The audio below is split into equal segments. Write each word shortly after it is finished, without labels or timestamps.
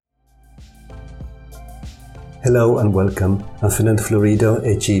Hello and welcome. I'm Fernando Florido,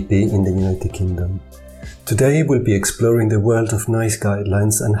 a GP in the United Kingdom. Today we'll be exploring the world of NICE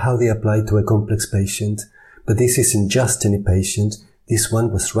guidelines and how they apply to a complex patient. But this isn't just any patient. This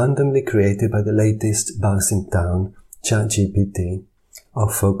one was randomly created by the latest buzz in town, GPT. Our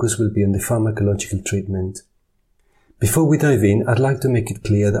focus will be on the pharmacological treatment. Before we dive in, I'd like to make it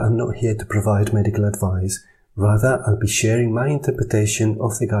clear that I'm not here to provide medical advice. Rather, I'll be sharing my interpretation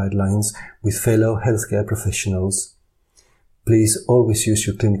of the guidelines with fellow healthcare professionals. Please always use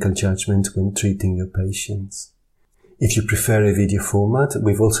your clinical judgment when treating your patients. If you prefer a video format,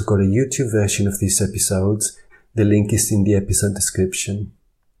 we've also got a YouTube version of these episodes. The link is in the episode description.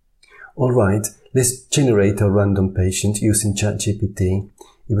 Alright, let's generate a random patient using ChatGPT.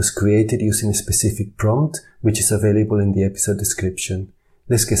 It was created using a specific prompt, which is available in the episode description.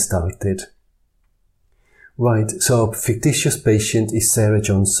 Let's get started. Right, so our fictitious patient is Sarah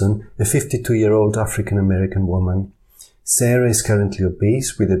Johnson, a 52-year-old African-American woman. Sarah is currently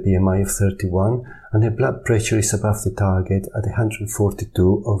obese with a BMI of 31 and her blood pressure is above the target at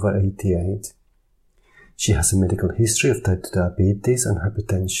 142/88. She has a medical history of type 2 diabetes and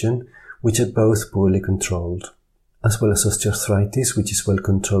hypertension, which are both poorly controlled, as well as osteoarthritis, which is well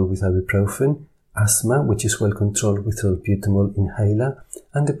controlled with ibuprofen, asthma, which is well controlled with salbutamol inhaler,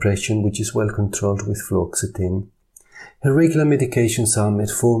 and depression, which is well controlled with fluoxetine. Her regular medications are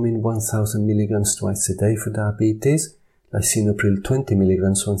metformin 1000 mg twice a day for diabetes, lisinopril 20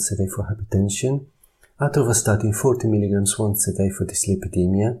 mg once a day for hypertension, atorvastatin 40 mg once a day for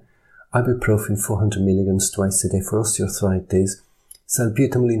dyslipidemia, ibuprofen 400 mg twice a day for osteoarthritis,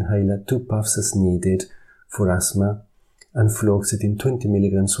 salbutamol inhaler 2 puffs as needed for asthma, and fluoxetine 20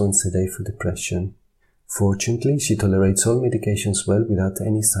 mg once a day for depression. Fortunately, she tolerates all medications well without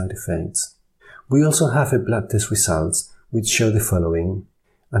any side effects. We also have her blood test results, which show the following: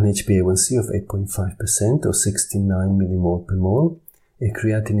 an HbA1c of 8.5% or 69 mmol per mole, a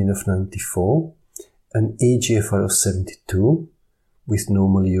creatinine of 94, an eGFR of 72, with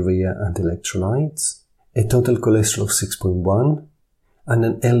normal urea and electrolytes, a total cholesterol of 6.1, and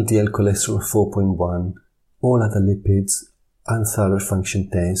an LDL cholesterol of 4.1. All other lipids and thyroid function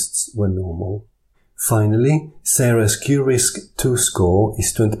tests were normal. Finally, Sarah's Q-RISK-2 score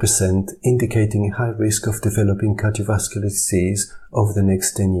is 20%, indicating a high risk of developing cardiovascular disease over the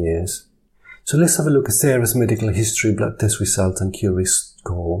next 10 years. So let's have a look at Sarah's medical history, blood test results and Q-RISK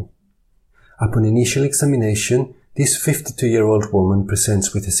score. Upon initial examination, this 52-year-old woman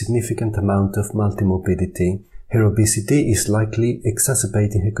presents with a significant amount of multimorbidity. Her obesity is likely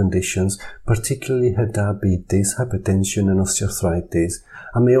exacerbating her conditions, particularly her diabetes, hypertension and osteoarthritis,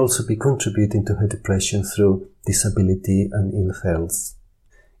 and may also be contributing to her depression through disability and ill health.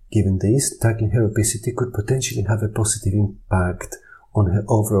 Given this, tackling her obesity could potentially have a positive impact on her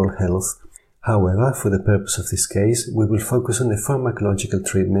overall health. However, for the purpose of this case, we will focus on the pharmacological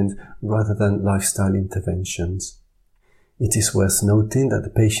treatment rather than lifestyle interventions. It is worth noting that the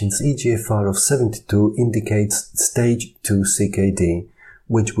patient's eGFR of 72 indicates stage 2 CKD,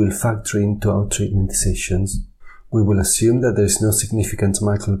 which will factor into our treatment decisions. We will assume that there is no significant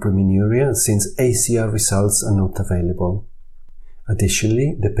microalbuminuria since ACR results are not available.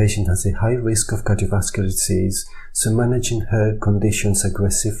 Additionally, the patient has a high risk of cardiovascular disease, so managing her conditions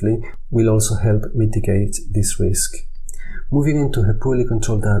aggressively will also help mitigate this risk. Moving on to her poorly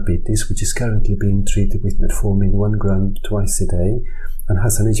controlled diabetes, which is currently being treated with metformin 1 gram twice a day and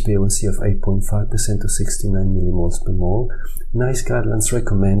has an HbA1c of 8.5% or 69 mmol per mole, NICE guidelines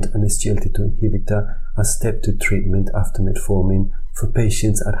recommend an SGLT2 inhibitor as step 2 treatment after metformin for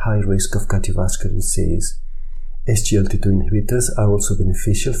patients at high risk of cardiovascular disease. SGLT2 inhibitors are also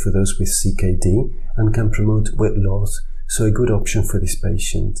beneficial for those with CKD and can promote weight loss, so a good option for this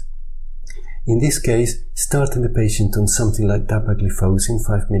patient. In this case, starting the patient on something like dapagliflozin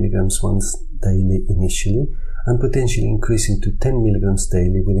 5 mg once daily initially and potentially increasing to 10 mg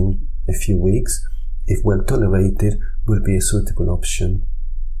daily within a few weeks, if well tolerated, would be a suitable option.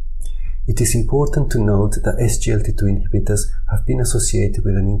 It is important to note that SGLT2 inhibitors have been associated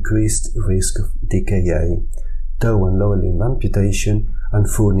with an increased risk of DKA, toe and lower limb amputation, and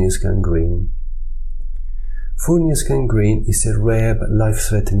Fournier's gangrene. Fournier's gangrene is a rare but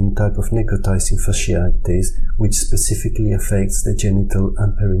life-threatening type of necrotizing fasciitis which specifically affects the genital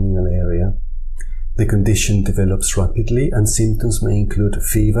and perineal area. The condition develops rapidly and symptoms may include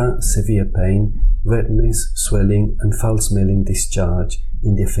fever, severe pain, redness, swelling and foul-smelling discharge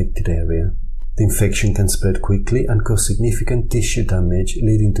in the affected area. The infection can spread quickly and cause significant tissue damage,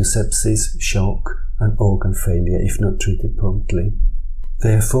 leading to sepsis, shock and organ failure if not treated promptly.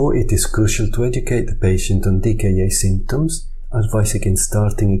 Therefore, it is crucial to educate the patient on DKA symptoms Advise against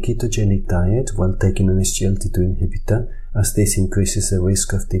starting a ketogenic diet while taking an SGLT2 inhibitor, as this increases the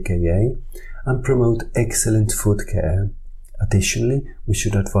risk of DKA, and promote excellent foot care. Additionally, we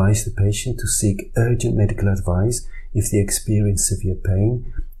should advise the patient to seek urgent medical advice if they experience severe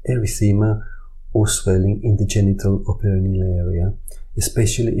pain, erythema, or swelling in the genital or perineal area,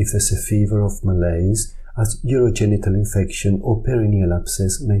 especially if there's a fever of malaise, as urogenital infection or perineal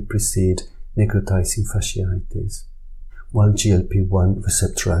abscess may precede necrotizing fasciitis. While GLP-1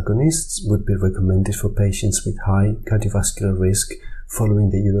 receptor agonists would be recommended for patients with high cardiovascular risk following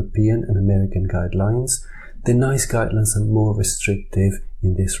the European and American guidelines, the NICE guidelines are more restrictive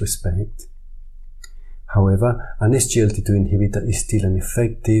in this respect. However, an SGLT2 inhibitor is still an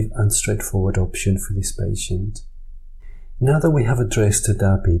effective and straightforward option for this patient. Now that we have addressed her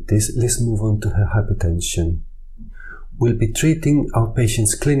diabetes, let's move on to her hypertension. We'll be treating our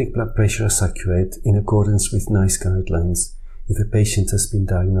patient's clinic blood pressure as accurate in accordance with NICE guidelines. If a patient has been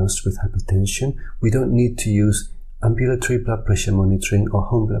diagnosed with hypertension, we don't need to use ambulatory blood pressure monitoring or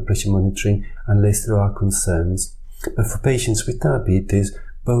home blood pressure monitoring unless there are concerns. But for patients with diabetes,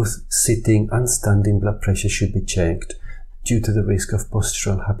 both sitting and standing blood pressure should be checked due to the risk of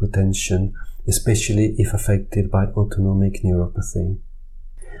postural hypotension, especially if affected by autonomic neuropathy.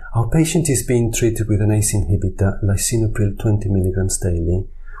 Our patient is being treated with an ACE inhibitor, lisinopril 20 mg daily,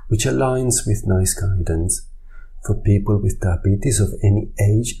 which aligns with NICE guidance. For people with diabetes of any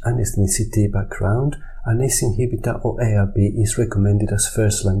age and ethnicity background, an ACE inhibitor or ARB is recommended as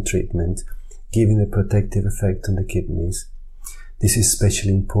first-line treatment, given the protective effect on the kidneys. This is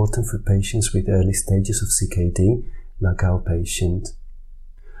especially important for patients with early stages of CKD, like our patient.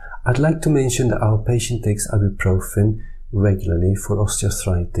 I'd like to mention that our patient takes ibuprofen regularly for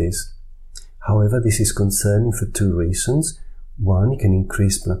osteoarthritis. However, this is concerning for two reasons. One, it can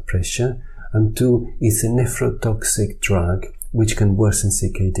increase blood pressure, and two, it's a nephrotoxic drug which can worsen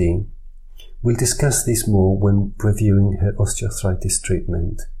CKD. We'll discuss this more when reviewing her osteoarthritis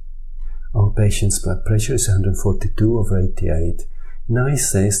treatment. Our patient's blood pressure is 142/88.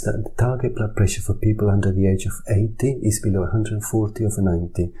 NICE says that the target blood pressure for people under the age of 80 is below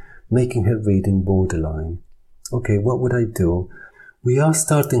 140/90, making her reading borderline. Okay, what would I do? We are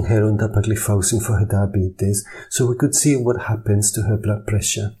starting her on dapagliflozin for her diabetes, so we could see what happens to her blood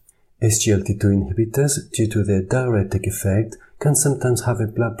pressure. SGLT2 inhibitors, due to their diuretic effect, can sometimes have a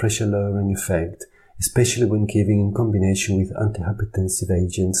blood pressure lowering effect, especially when given in combination with antihypertensive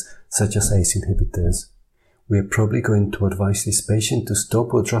agents such as ACE inhibitors. We are probably going to advise this patient to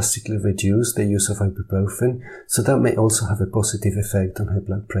stop or drastically reduce the use of ibuprofen, so that may also have a positive effect on her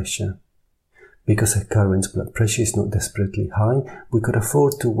blood pressure. Because her current blood pressure is not desperately high, we could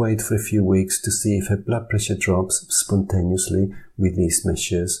afford to wait for a few weeks to see if her blood pressure drops spontaneously with these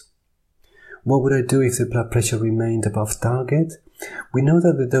measures. What would I do if the blood pressure remained above target? We know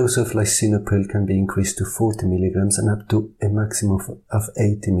that the dose of lisinopril can be increased to 40 mg and up to a maximum of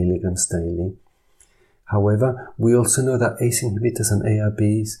 80 mg daily. However, we also know that ACE inhibitors and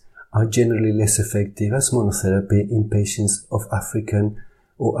ARBs are generally less effective as monotherapy in patients of African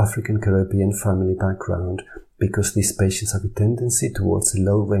or African Caribbean family background, because these patients have a tendency towards a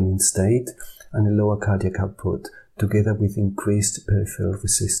low renin state and a lower cardiac output, together with increased peripheral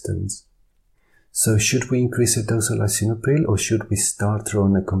resistance. So should we increase the dose of lisinopril, or should we start her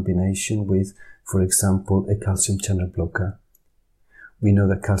on a combination with, for example, a calcium channel blocker? We know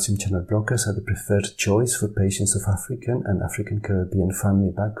that calcium channel blockers are the preferred choice for patients of African and African Caribbean family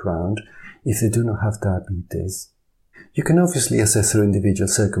background if they do not have diabetes. You can obviously assess her individual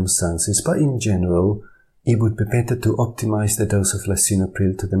circumstances, but in general, it would be better to optimize the dose of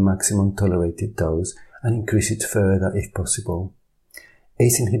lisinopril to the maximum tolerated dose and increase it further if possible.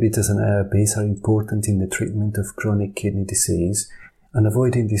 ACE inhibitors and ARBs are important in the treatment of chronic kidney disease, and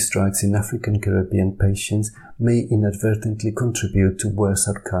avoiding these drugs in African Caribbean patients may inadvertently contribute to worse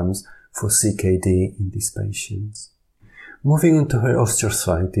outcomes for CKD in these patients. Moving on to her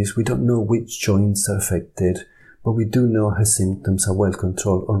osteoarthritis, we don't know which joints are affected, but we do know her symptoms are well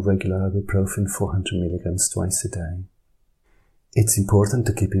controlled on regular ibuprofen 400 mg twice a day. It's important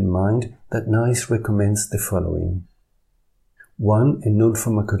to keep in mind that NICE recommends the following. 1. A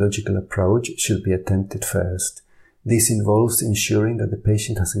non-pharmacological approach should be attempted first. This involves ensuring that the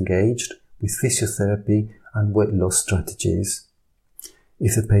patient has engaged with physiotherapy and weight loss strategies.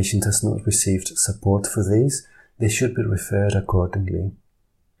 If the patient has not received support for these, they should be referred accordingly.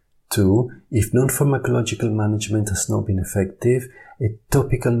 2. If non-pharmacological management has not been effective, a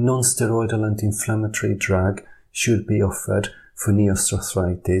topical non-steroidal anti-inflammatory drug should be offered for knee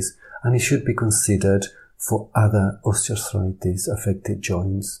osteoarthritis, and it should be considered for other osteoarthritis affected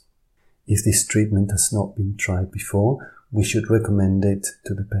joints. If this treatment has not been tried before, we should recommend it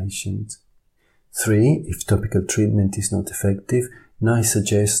to the patient. 3. If topical treatment is not effective, NICE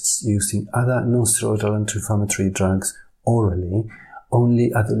suggests using other non-steroidal anti-inflammatory drugs orally,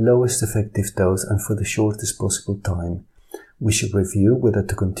 only at the lowest effective dose and for the shortest possible time. We should review whether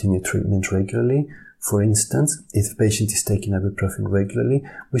to continue treatment regularly. For instance, if the patient is taking ibuprofen regularly,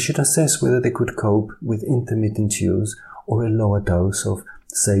 we should assess whether they could cope with intermittent use or a lower dose of,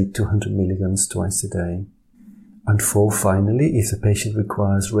 say, 200 mg twice a day. And 4, finally, if the patient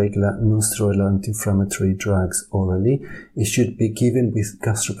requires regular non-steroidal anti-inflammatory drugs orally, it should be given with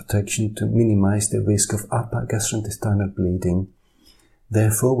gastroprotection to minimize the risk of upper gastrointestinal bleeding.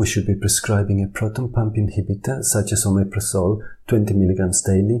 Therefore, we should be prescribing a proton pump inhibitor such as omeprazole 20 mg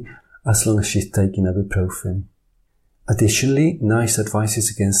daily as long as she's taking ibuprofen. Additionally, NICE advises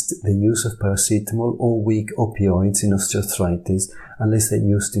against the use of paracetamol or weak opioids in osteoarthritis unless they're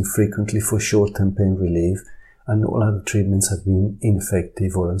used infrequently for short-term pain relief, and all other treatments have been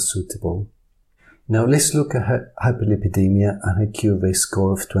ineffective or unsuitable. Now let's look at hyperlipidemia and her cure risk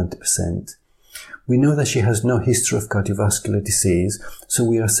score of 20%. We know that she has no history of cardiovascular disease, so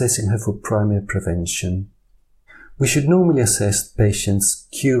we are assessing her for primary prevention. We should normally assess patients'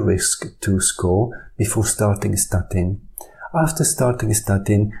 cure risk 2 score before starting a statin. After starting a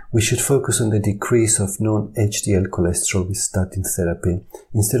statin, we should focus on the decrease of non-HDL cholesterol with statin therapy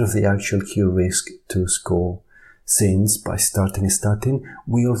instead of the actual cure risk 2 score, since by starting a statin,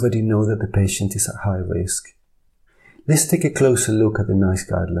 we already know that the patient is at high risk. Let's take a closer look at the NICE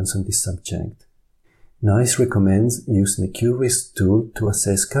guidelines on this subject. NICE recommends using the cure risk tool to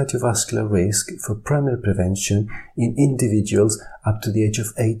assess cardiovascular risk for primary prevention in individuals up to the age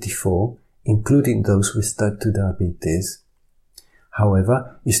of 84, including those with type 2 diabetes.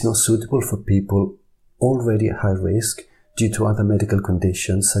 However, it's not suitable for people already at high risk due to other medical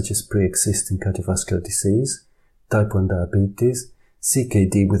conditions such as pre-existing cardiovascular disease, type 1 diabetes,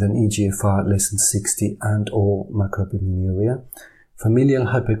 CKD with an eGFR less than 60 and/or macroalbuminuria, familial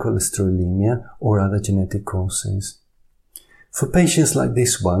hypercholesterolemia or other genetic causes. For patients like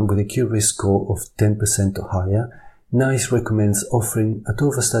this one with a cure risk score of 10% or higher, NICE recommends offering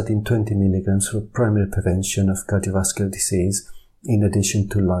atorvastatin 20 mg for primary prevention of cardiovascular disease in addition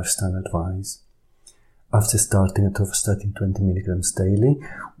to lifestyle advice. After starting atorvastatin 20 mg daily,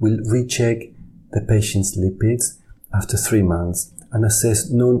 we'll recheck the patient's lipids after 3 months and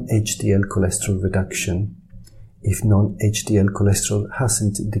assess non-HDL cholesterol reduction. If non-HDL cholesterol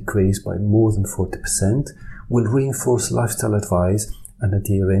hasn't decreased by more than 40%, we'll reinforce lifestyle advice and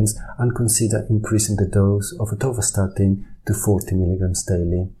adherence and consider increasing the dose of atorvastatin to 40 mg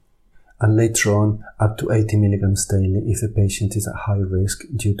daily, and later on up to 80 mg daily if the patient is at high risk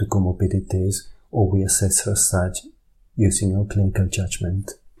due to comorbidities or we assess her as such using our clinical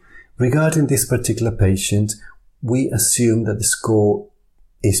judgment. Regarding this particular patient, we assume that the score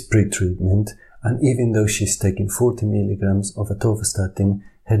is pre-treatment, and even though she's taking 40 mg of atorvastatin,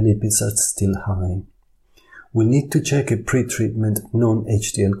 her lipids are still high. We need to check a pre-treatment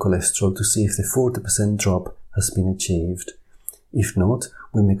non-HDL cholesterol to see if the 40% drop has been achieved. If not,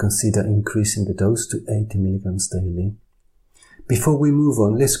 we may consider increasing the dose to 80 mg daily. Before we move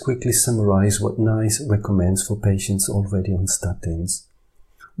on, let's quickly summarize what NICE recommends for patients already on statins.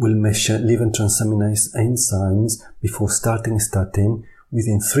 We'll measure liver transaminase enzymes before starting a statin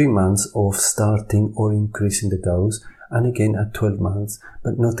within 3 months of starting or increasing the dose, and again at 12 months,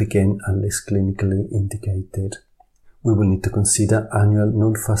 but not again unless clinically indicated. We will need to consider annual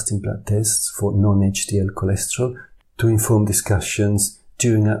non-fasting blood tests for non-HDL cholesterol to inform discussions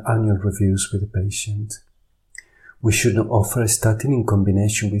during our annual reviews with the patient. We should not offer a statin in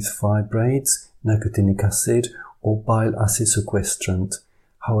combination with fibrates, nicotinic acid, or bile acid sequestrant.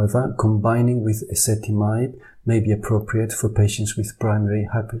 However, combining with ezetimibe may be appropriate for patients with primary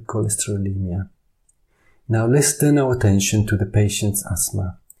hypercholesterolemia. Now let's turn our attention to the patient's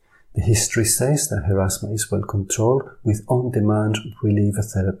asthma. The history says that her asthma is well controlled with on-demand reliever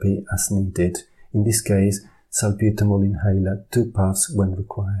therapy as needed, in this case salbutamol inhaler 2 puffs when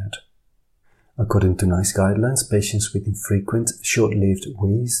required. According to NICE guidelines, patients with infrequent, short-lived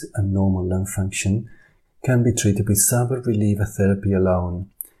wheeze and normal lung function can be treated with SABR reliever therapy alone.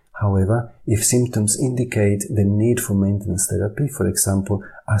 However, if symptoms indicate the need for maintenance therapy, for example,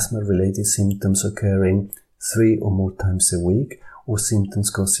 asthma-related symptoms occurring 3 or more times a week, or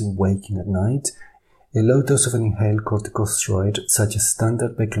symptoms causing waking at night, a low dose of an inhaled corticosteroid such as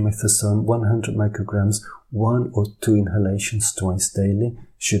standard beclomethasone 100 micrograms, 1 or 2 inhalations twice daily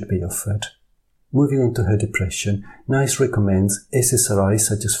should be offered. Moving on to her depression, NICE recommends SSRIs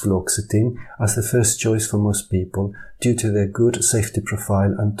such as fluoxetine as the first choice for most people due to their good safety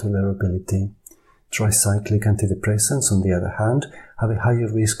profile and tolerability. Tricyclic antidepressants, on the other hand, have a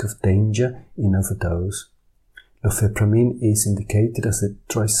higher risk of danger in overdose. Lofepramine is indicated as a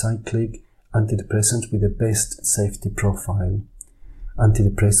tricyclic antidepressant with the best safety profile.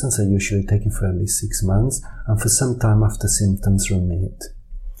 Antidepressants are usually taken for at least 6 months and for some time after symptoms remit.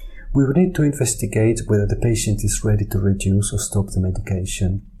 We will need to investigate whether the patient is ready to reduce or stop the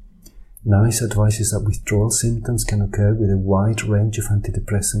medication. NICE advises that withdrawal symptoms can occur with a wide range of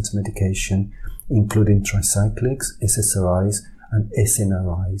antidepressant medication, including tricyclics, SSRIs, and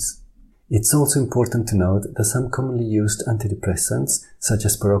SNRIs. It's also important to note that some commonly used antidepressants, such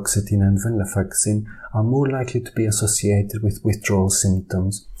as paroxetine and venlafaxine, are more likely to be associated with withdrawal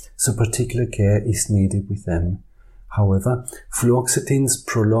symptoms, so particular care is needed with them. However, fluoxetine's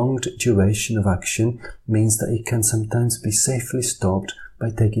prolonged duration of action means that it can sometimes be safely stopped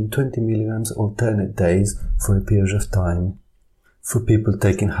by taking 20 mg alternate days for a period of time. For people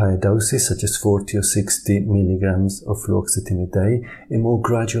taking higher doses, such as 40 or 60 mg of fluoxetine a day, a more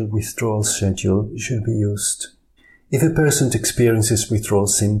gradual withdrawal schedule should be used. If a person experiences withdrawal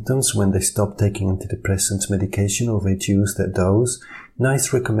symptoms when they stop taking antidepressant medication or reduce their dose,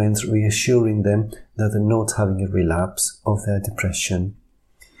 NICE recommends reassuring them that they're not having a relapse of their depression.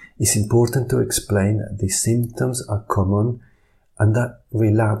 It's important to explain that these symptoms are common and that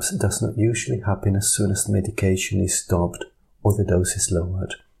relapse does not usually happen as soon as the medication is stopped or the dose is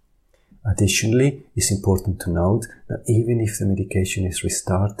lowered. Additionally, it's important to note that even if the medication is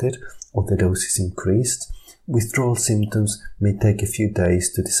restarted or the dose is increased, withdrawal symptoms may take a few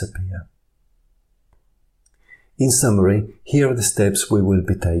days to disappear. In summary, here are the steps we will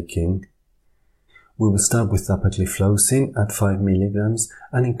be taking. We will start with dapagliflozin at 5 mg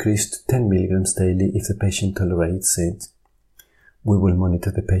and increase to 10 mg daily if the patient tolerates it. We will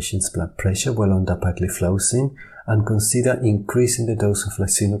monitor the patient's blood pressure while on dapagliflozin and consider increasing the dose of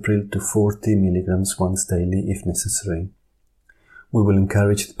lisinopril to 40 mg once daily if necessary. We will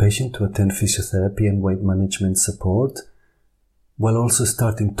encourage the patient to attend physiotherapy and weight management support, while also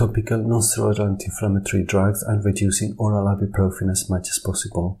starting topical non-steroidal anti-inflammatory drugs and reducing oral ibuprofen as much as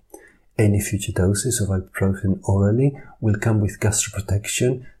possible. Any future doses of ibuprofen orally will come with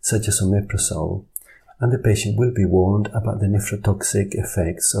gastroprotection, such as omeprazole, and the patient will be warned about the nephrotoxic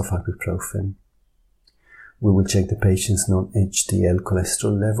effects of ibuprofen. We will check the patient's non-HDL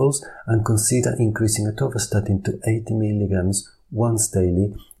cholesterol levels and consider increasing atorvastatin to 80 mg once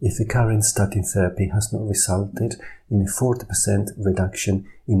daily if the current statin therapy has not resulted in a 40% reduction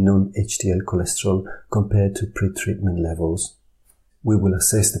in non-HDL cholesterol compared to pre-treatment levels. We will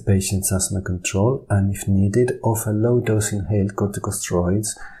assess the patient's asthma control and, if needed, offer low-dose inhaled corticosteroids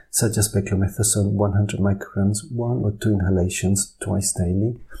such as beclomethasone 100 micrograms, 1 or 2 inhalations twice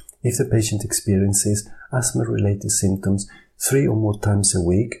daily, if the patient experiences asthma-related symptoms 3 or more times a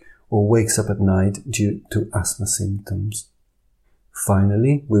week or wakes up at night due to asthma symptoms.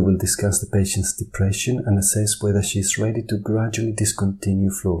 Finally, we will discuss the patient's depression and assess whether she is ready to gradually discontinue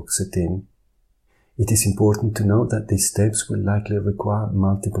fluoxetine. It is important to note that these steps will likely require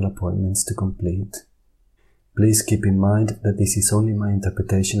multiple appointments to complete. Please keep in mind that this is only my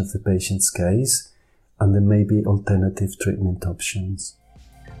interpretation of the patient's case, and there may be alternative treatment options.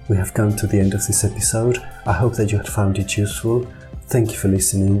 We have come to the end of this episode. I hope that you have found it useful. Thank you for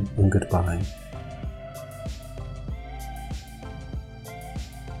listening, and goodbye.